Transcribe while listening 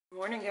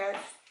Morning, guys.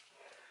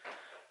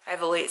 I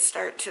have a late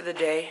start to the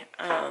day.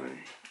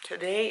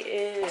 Today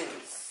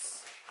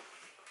is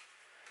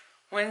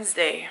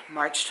Wednesday,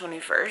 March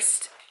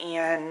 21st,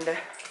 and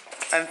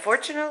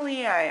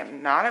unfortunately I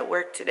am not at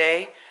work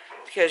today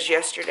because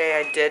yesterday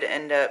I did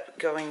end up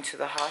going to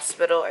the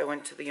hospital. I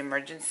went to the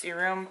emergency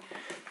room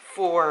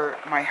for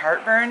my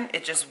heartburn.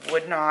 It just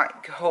would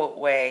not go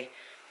away,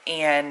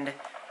 and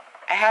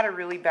I had a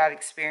really bad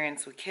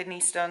experience with kidney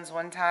stones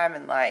one time,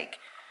 and like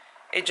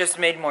it just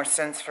made more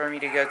sense for me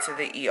to go to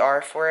the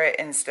ER for it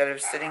instead of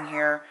sitting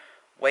here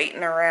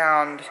waiting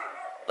around,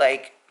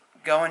 like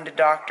going to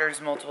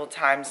doctors multiple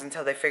times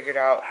until they figured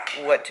out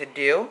what to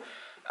do.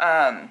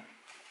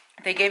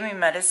 They gave me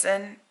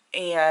medicine,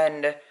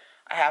 and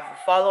I have a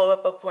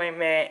follow-up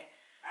appointment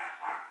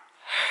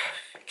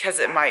because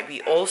it might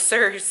be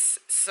ulcers.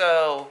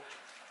 So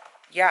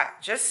yeah,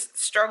 just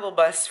struggle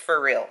bus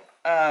for real.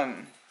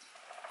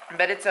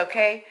 But it's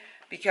okay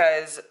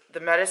because the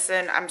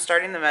medicine, I'm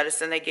starting the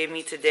medicine they gave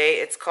me today.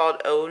 It's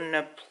called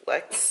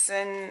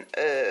Onaplexin.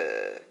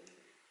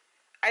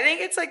 I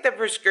think it's like the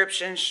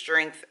prescription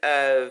strength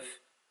of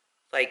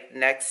like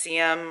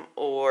Nexium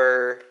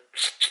or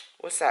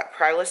what's that,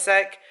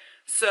 Prilosec.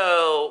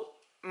 So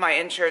my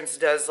insurance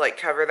does like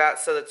cover that,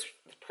 so that's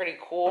pretty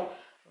cool.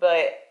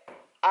 But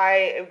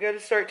I am going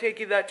to start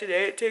taking that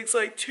today. It takes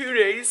like 2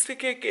 days to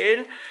kick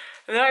in.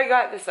 And then I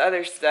got this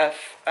other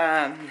stuff.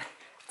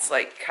 It's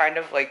like kind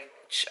of like,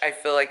 I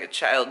feel like a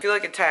child. I feel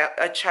like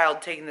a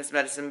child taking this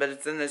medicine, but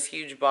it's in this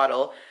huge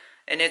bottle,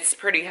 and it's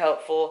pretty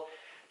helpful.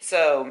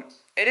 So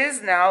it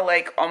is now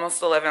like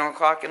almost 11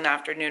 o'clock in the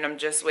afternoon. I'm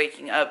just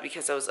waking up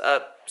because I was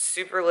up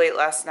super late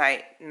last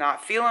night,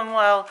 not feeling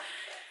well,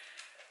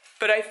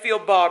 but I feel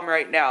bomb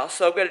right now.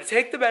 So I'm gonna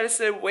take the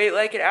medicine, wait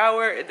like an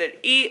hour, and then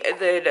eat, and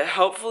then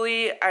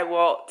hopefully I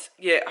won't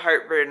get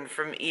heartburn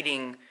from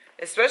eating,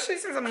 especially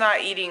since I'm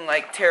not eating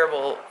like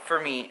terrible for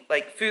me,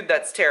 like food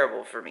that's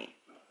terrible for me.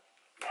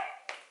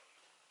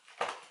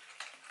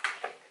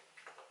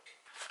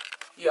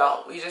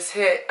 Y'all, we just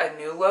hit a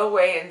new low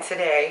weigh-in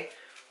today,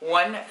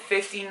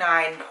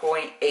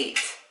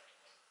 159.8.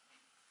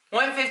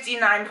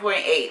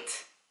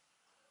 159.8.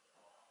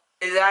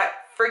 Is that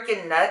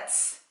freaking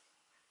nuts?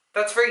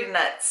 That's freaking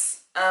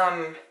nuts.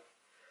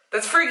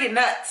 That's freaking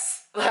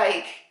nuts.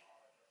 Like,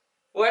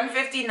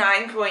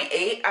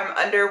 159.8, I'm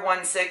under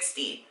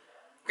 160.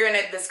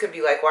 Granted, this could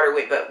be like water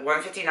weight, but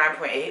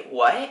 159.8,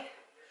 what?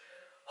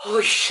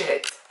 Holy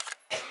shit.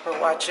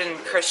 We're watching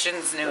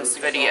Christian's newest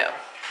video,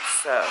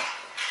 so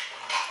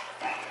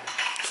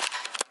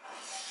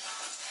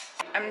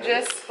I'm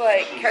just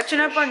like catching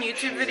up on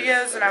YouTube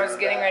videos, and I was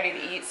getting ready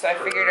to eat, so I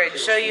figured I'd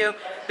show you.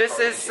 This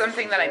is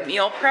something that I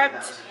meal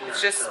prepped. It's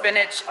just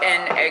spinach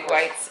and egg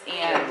whites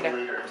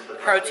and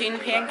protein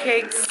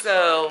pancakes.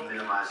 So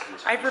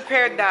I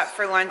prepared that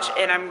for lunch,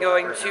 and I'm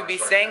going to be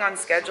staying on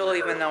schedule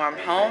even though I'm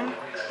home.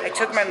 I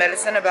took my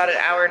medicine about an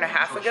hour and a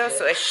half ago,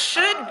 so I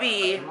should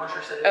be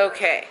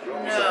okay.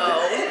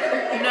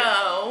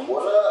 No.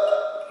 What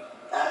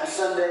up? Happy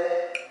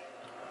Sunday.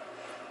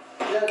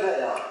 Get out of bed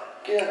now.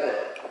 Get out of bed.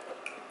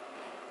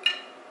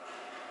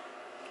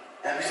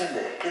 Happy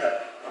Sunday. Get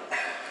up.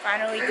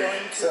 Finally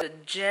going to the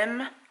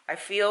gym. I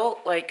feel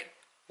like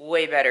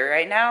way better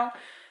right now,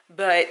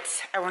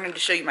 but I wanted to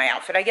show you my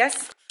outfit, I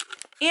guess.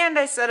 And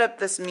I set up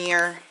this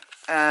mirror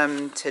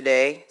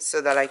today so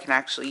that I can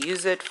actually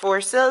use it for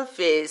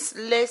selfies.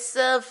 Les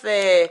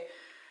selfies.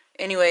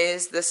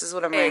 Anyways, this is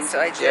what I'm wearing. So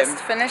I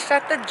just finished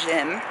at the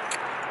gym,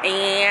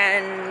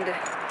 and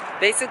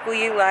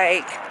basically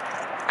like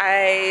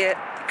I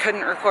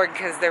couldn't record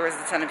because there was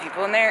a ton of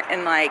people in there,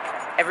 and like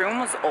everyone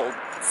was old.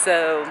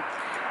 So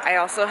I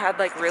also had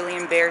like really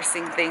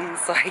embarrassing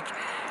things like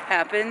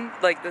happen.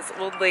 Like this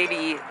old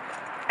lady,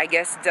 I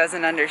guess,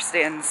 doesn't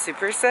understand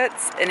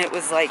supersets, and it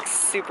was like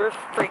super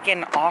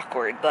freaking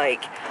awkward.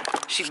 Like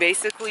she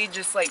basically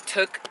just like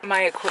took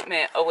my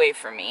equipment away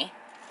from me,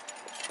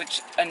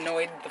 which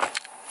annoyed the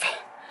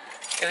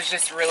it was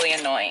just really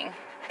annoying.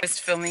 I was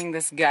filming,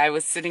 this guy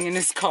was sitting in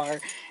his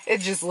car. It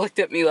just looked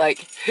at me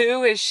like,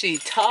 who is she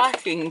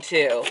talking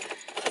to?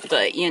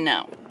 But you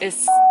know,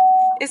 it's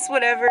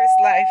whatever, it's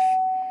life.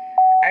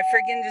 I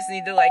freaking just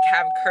need to like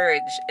have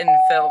courage and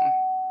film,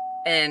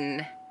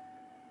 and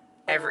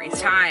every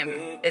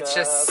time it's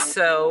just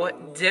so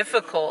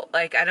difficult.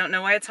 Like I don't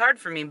know why it's hard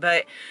for me,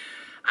 but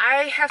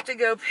I have to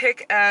go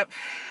pick up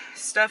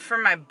stuff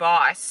from my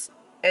boss,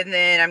 and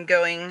then I'm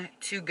going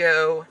to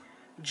go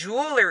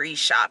jewelry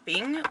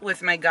shopping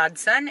with my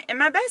godson and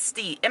my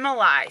bestie,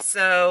 Emily.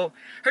 So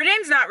her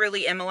name's not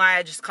really Emily,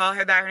 I just call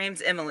her that. Her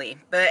name's Emily,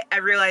 but I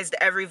realized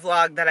every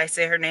vlog that I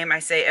say her name, I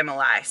say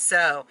Emily.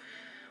 So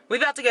we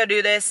about to go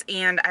do this,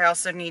 and I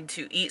also need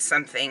to eat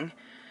something,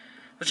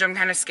 which I'm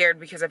kind of scared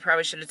because I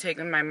probably should have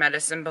taken my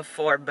medicine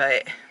before,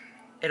 but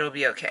it'll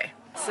be okay.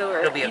 So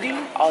we're eating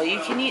all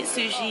you can eat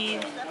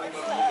sushi.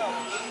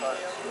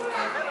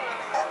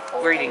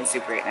 We're eating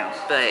soup right now,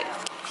 but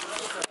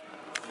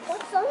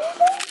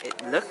it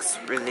looks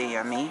really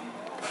yummy.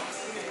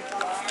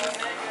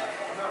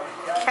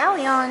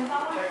 Carry on.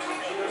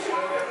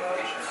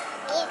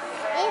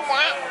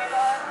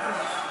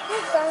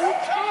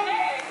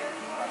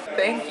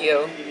 thank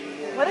you.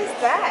 What is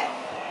that?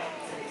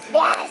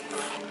 Yes.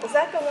 Is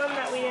that the one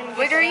that we didn't get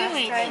What are you last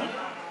eating? time?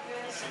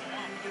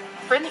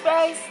 French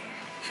fries?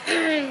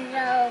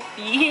 No.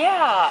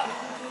 Yeah.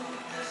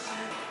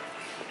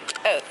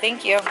 Oh,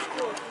 thank you.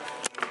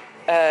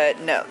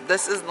 No,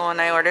 this is the one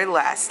I ordered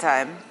last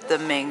time, the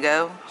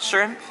mango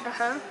shrimp.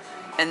 Uh-huh.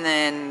 And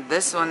then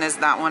this one is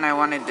that one I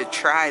wanted to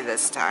try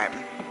this time.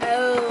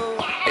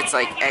 Oh. It's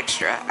like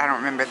extra. I don't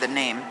remember the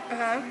name.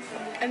 Uh-huh.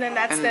 And then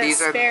that's And the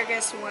these are-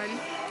 asparagus one.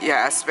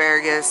 Yeah,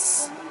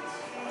 asparagus.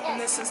 And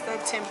this is the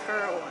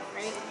tempura one,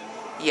 right?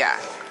 Yeah.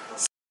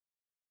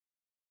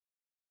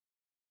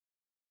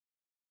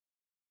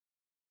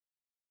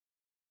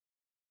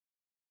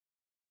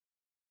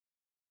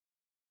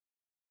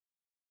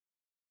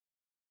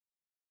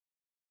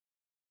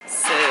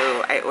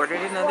 So I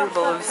ordered another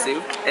bowl of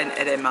soup and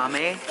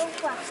edamame.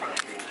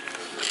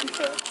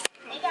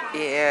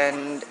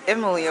 And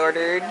Emily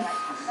ordered.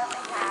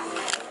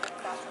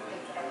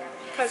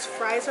 Because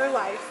fries are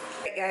life.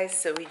 Alright guys,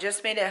 so we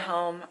just made it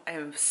home. I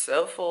am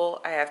so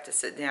full. I have to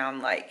sit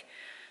down. Like,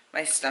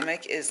 my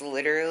stomach is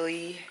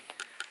literally,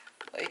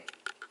 like,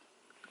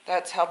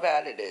 that's how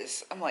bad it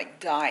is. I'm like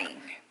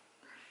dying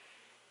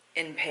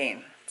in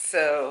pain.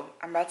 So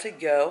I'm about to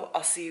go.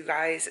 I'll see you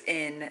guys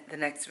in the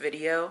next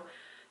video.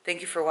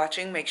 Thank you for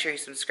watching. Make sure you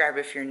subscribe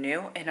if you're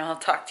new, and I'll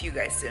talk to you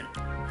guys soon.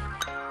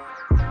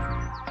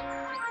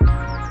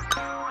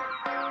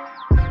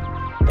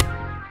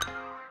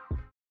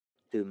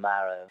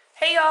 Tomorrow.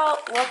 Hey y'all,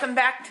 welcome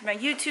back to my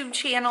YouTube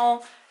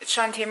channel. It's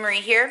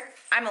SeantaMarie here.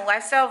 I'm a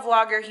lifestyle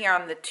vlogger here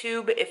on the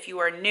tube. If you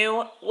are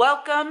new,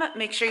 welcome.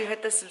 Make sure you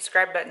hit the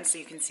subscribe button so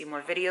you can see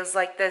more videos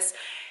like this.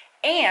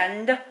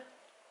 And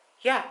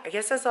yeah, I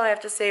guess that's all I have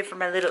to say for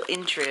my little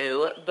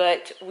intro.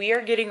 But we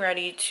are getting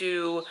ready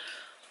to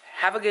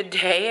have a good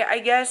day, I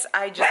guess.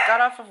 I just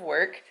got off of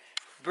work.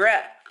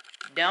 Bruh,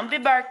 don't be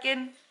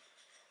barking.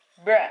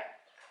 Bruh.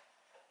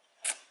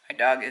 My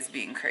dog is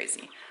being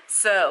crazy.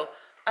 So,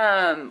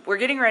 we're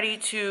getting ready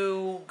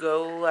to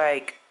go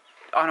like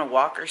on a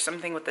walk or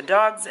something with the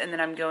dogs, and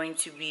then I'm going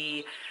to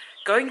be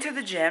going to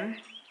the gym,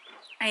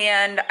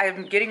 and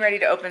I'm getting ready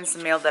to open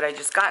some mail that I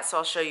just got, so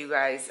I'll show you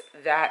guys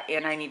that,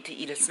 and I need to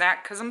eat a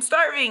snack because I'm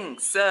starving.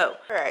 So,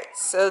 alright,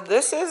 so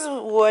this is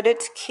what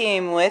it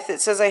came with.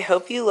 It says, I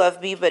hope you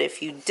love me, but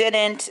if you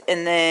didn't,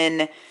 and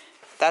then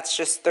that's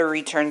just the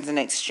returns and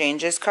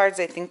exchanges cards.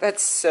 I think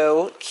that's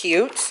so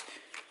cute.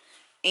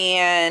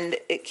 And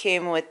it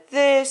came with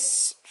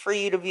this for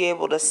you to be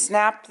able to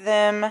snap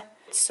them.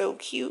 It's so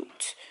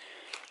cute.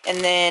 And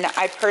then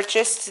I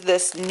purchased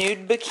this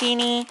nude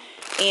bikini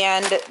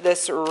and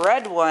this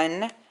red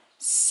one.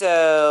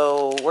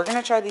 So we're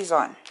gonna try these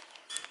on.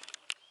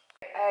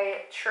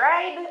 I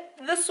tried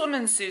the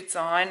swimming suits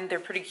on. They're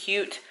pretty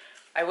cute.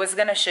 I was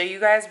gonna show you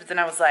guys, but then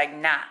I was like,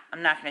 nah,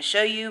 I'm not gonna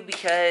show you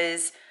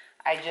because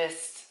I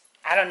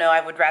don't know,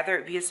 I would rather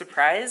it be a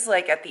surprise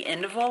like at the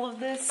end of all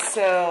of this.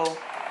 So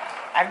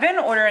I've been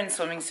ordering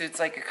swimming suits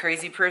like a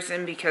crazy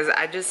person because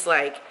I just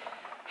like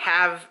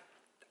have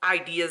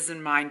ideas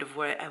in mind of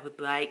what I would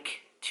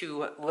like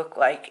to look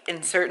like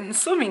in certain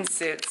swimming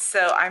suits.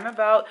 So I'm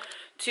about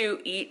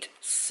to eat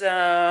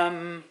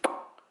some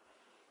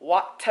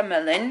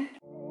watermelon.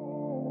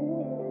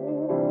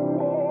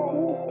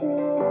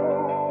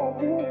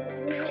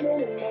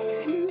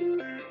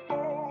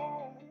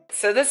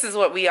 So this is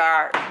what we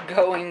are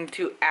going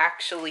to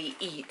actually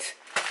eat.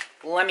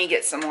 Let me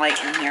get some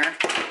light in here.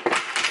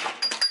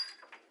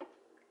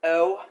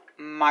 Oh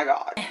my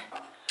god.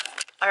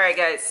 Alright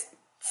guys,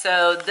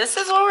 so this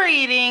is what we're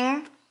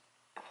eating.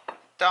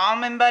 The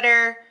almond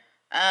butter,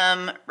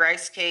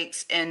 rice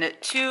cakes, and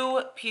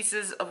 2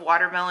 pieces of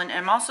watermelon.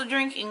 I'm also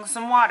drinking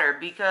some water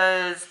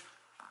because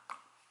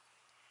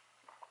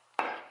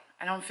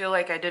I don't feel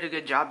like I did a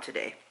good job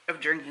today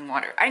of drinking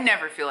water. I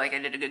never feel like I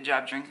did a good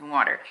job drinking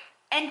water.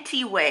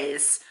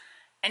 Anyways,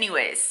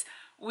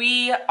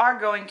 we are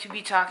going to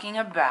be talking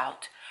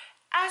about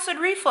acid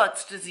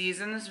reflux disease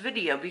in this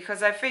video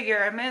because I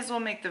figure I may as well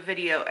make the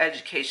video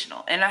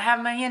educational. And I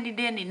have my handy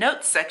dandy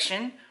notes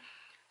section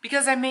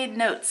because I made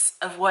notes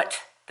of what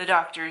the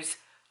doctors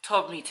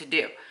told me to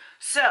do.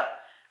 So,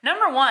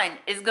 number 1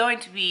 is going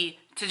to be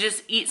to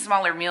just eat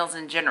smaller meals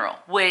in general,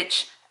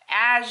 which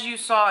as you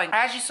saw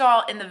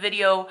in the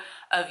video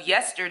of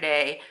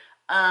yesterday,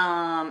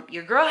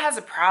 your girl has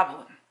a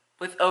problem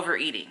with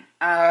overeating.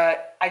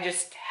 I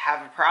just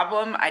have a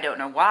problem. I don't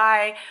know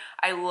why.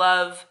 I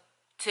love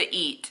to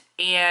eat,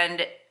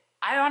 and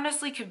I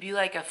honestly could be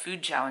like a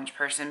food challenge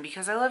person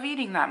because I love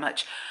eating that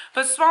much.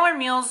 But smaller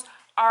meals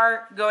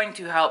are going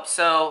to help.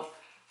 So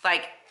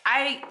like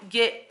I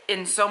get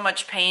in so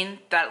much pain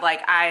that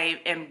like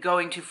I am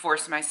going to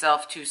force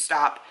myself to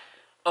stop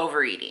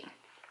overeating.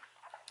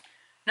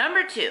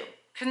 Number 2,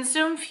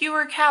 consume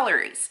fewer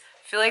calories.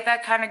 I feel like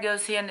that kind of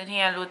goes hand in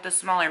hand with the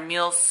smaller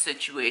meals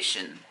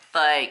situation.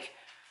 Like,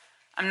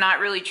 I'm not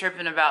really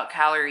tripping about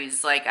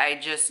calories. Like, I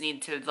just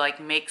need to like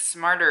make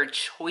smarter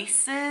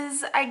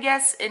choices, I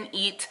guess, and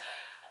eat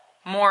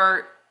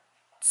more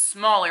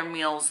smaller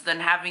meals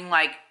than having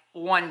like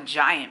one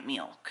giant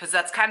meal, because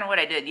that's kind of what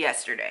I did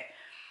yesterday.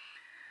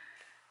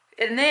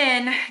 And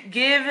then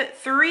give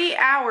 3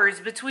 hours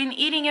between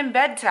eating and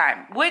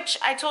bedtime, which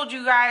I told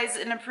you guys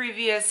in a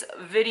previous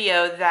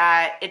video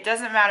that it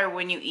doesn't matter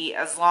when you eat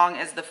as long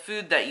as the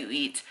food that you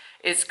eat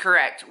is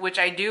correct, which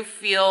I do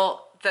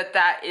feel that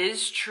that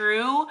is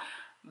true.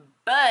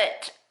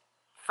 But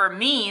for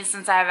me,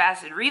 since I have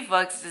acid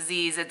reflux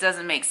disease, it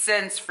doesn't make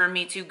sense for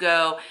me to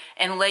go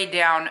and lay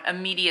down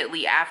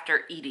immediately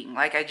after eating.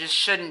 Like, I just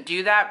shouldn't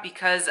do that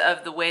because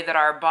of the way that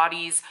our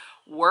bodies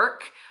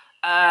work.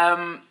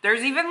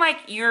 There's even like,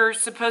 you're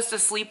supposed to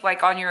sleep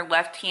like on your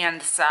left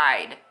hand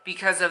side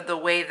because of the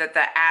way that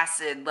the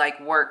acid like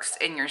works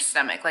in your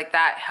stomach. Like,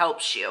 that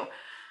helps you.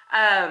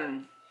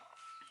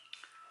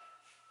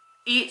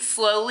 Eat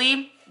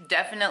slowly,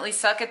 definitely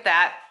suck at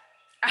that.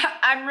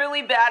 I'm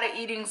really bad at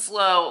eating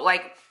slow.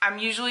 Like, I'm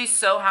usually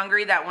so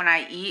hungry that when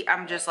I eat,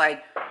 I'm just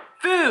like,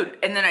 food,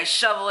 and then I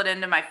shovel it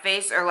into my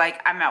face, or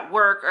like I'm at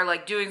work or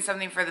like doing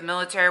something for the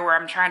military where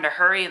I'm trying to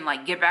hurry and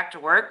like get back to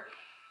work.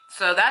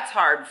 So that's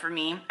hard for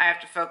me. I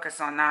have to focus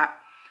on that.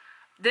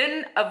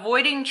 Then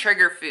avoiding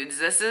trigger foods.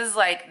 This is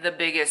like the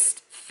biggest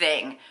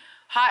thing.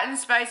 Hot and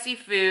spicy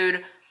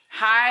food,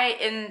 high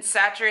in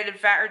saturated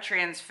fat or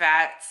trans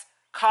fats,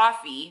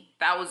 coffee,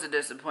 that was a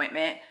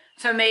disappointment.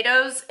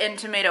 Tomatoes and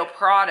tomato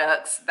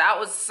products, that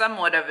was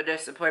somewhat of a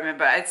disappointment,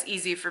 but it's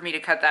easy for me to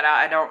cut that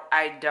out.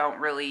 I don't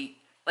really,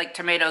 like,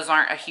 tomatoes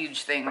aren't a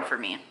huge thing for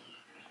me.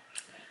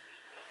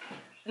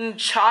 And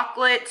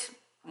chocolate,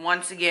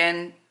 once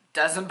again,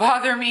 doesn't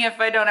bother me if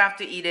I don't have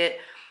to eat it.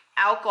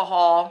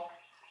 Alcohol,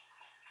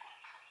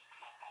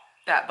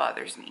 that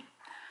bothers me.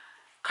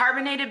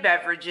 Carbonated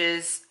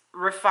beverages,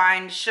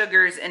 refined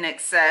sugars in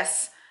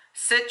excess,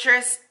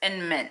 citrus,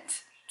 and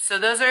mint. So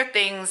those are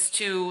things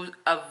to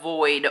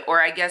avoid,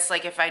 or I guess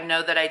like if I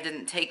know that I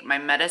didn't take my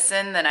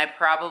medicine, then I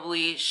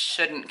probably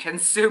shouldn't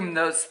consume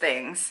those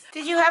things.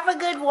 Did you have a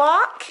good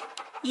walk?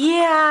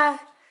 Yeah.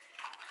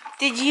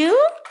 Did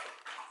you?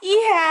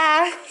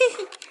 Yeah.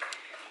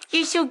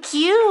 You're so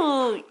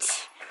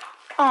cute.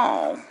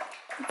 Oh,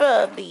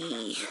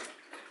 Bubby.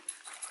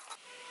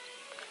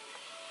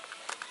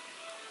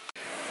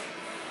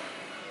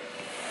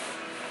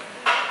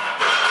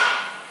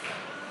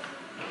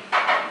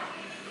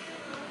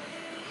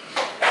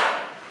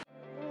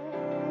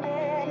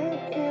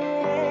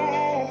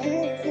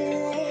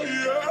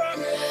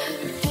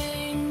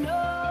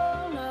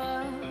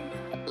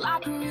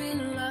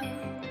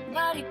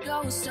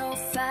 So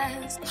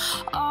fast,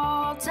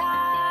 all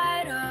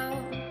tied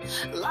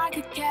up like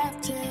a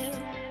captive.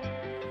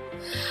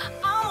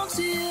 I want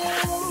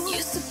you.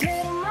 Used to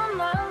play on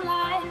my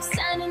life,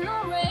 standing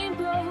on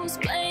rainbows,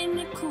 playing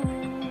it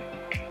cool.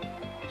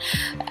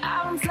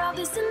 I haven't felt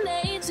this in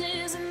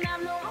ages, and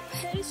I've no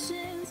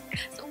patience.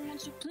 So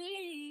won't you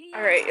please?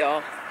 All right,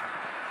 y'all.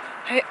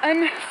 I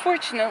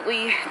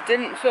unfortunately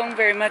didn't film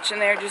very much in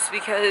there just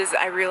because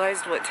I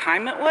realized what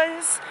time it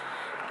was,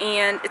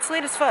 and it's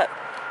late as fuck.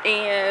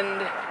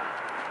 And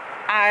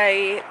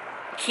I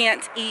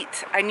can't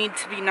eat. I need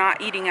to be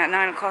not eating at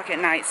 9 o'clock at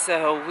night,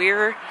 so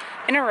we're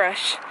in a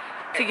rush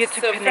to get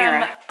to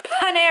Panera.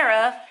 From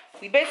Panera,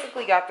 we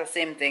basically got the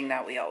same thing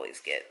that we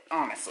always get,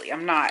 honestly.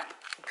 I'm not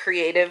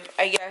creative,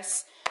 I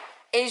guess.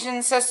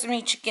 Asian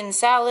sesame chicken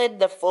salad,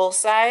 the full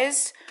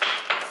size.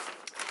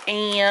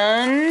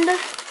 And,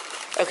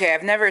 okay,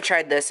 I've never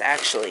tried this,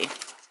 actually.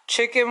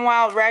 Chicken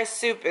wild rice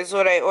soup is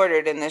what I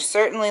ordered, and this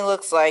certainly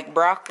looks like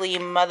broccoli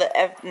mother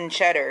effing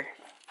cheddar.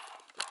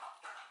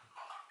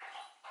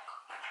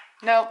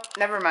 Nope,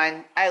 never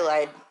mind. I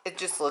lied. It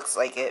just looks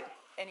like it.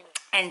 Anyway.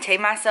 And take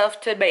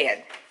myself to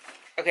bed.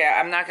 Okay,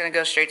 I'm not going to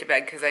go straight to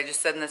bed because I just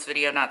said in this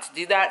video not to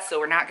do that, so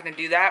we're not going to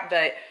do that,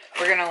 but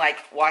we're going to, like,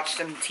 watch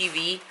some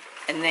TV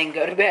and then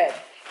go to bed.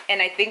 And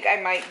I think I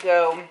might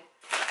go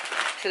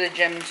to the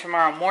gym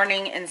tomorrow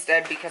morning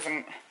instead because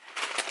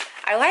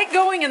I like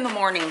going in the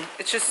morning.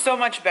 It's just so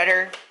much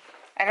better.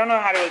 I don't know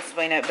how to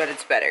explain it, but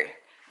it's better.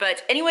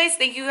 But anyways,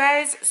 thank you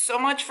guys so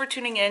much for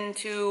tuning in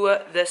to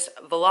this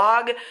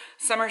vlog.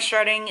 Summer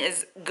shredding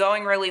is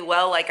going really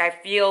well. Like, I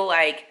feel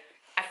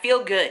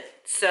good.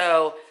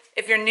 So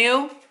if you're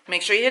new,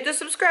 make sure you hit the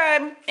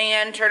subscribe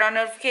and turn on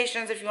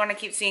notifications if you want to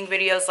keep seeing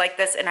videos like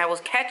this. And I will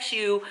catch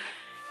you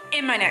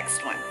in my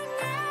next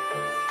one.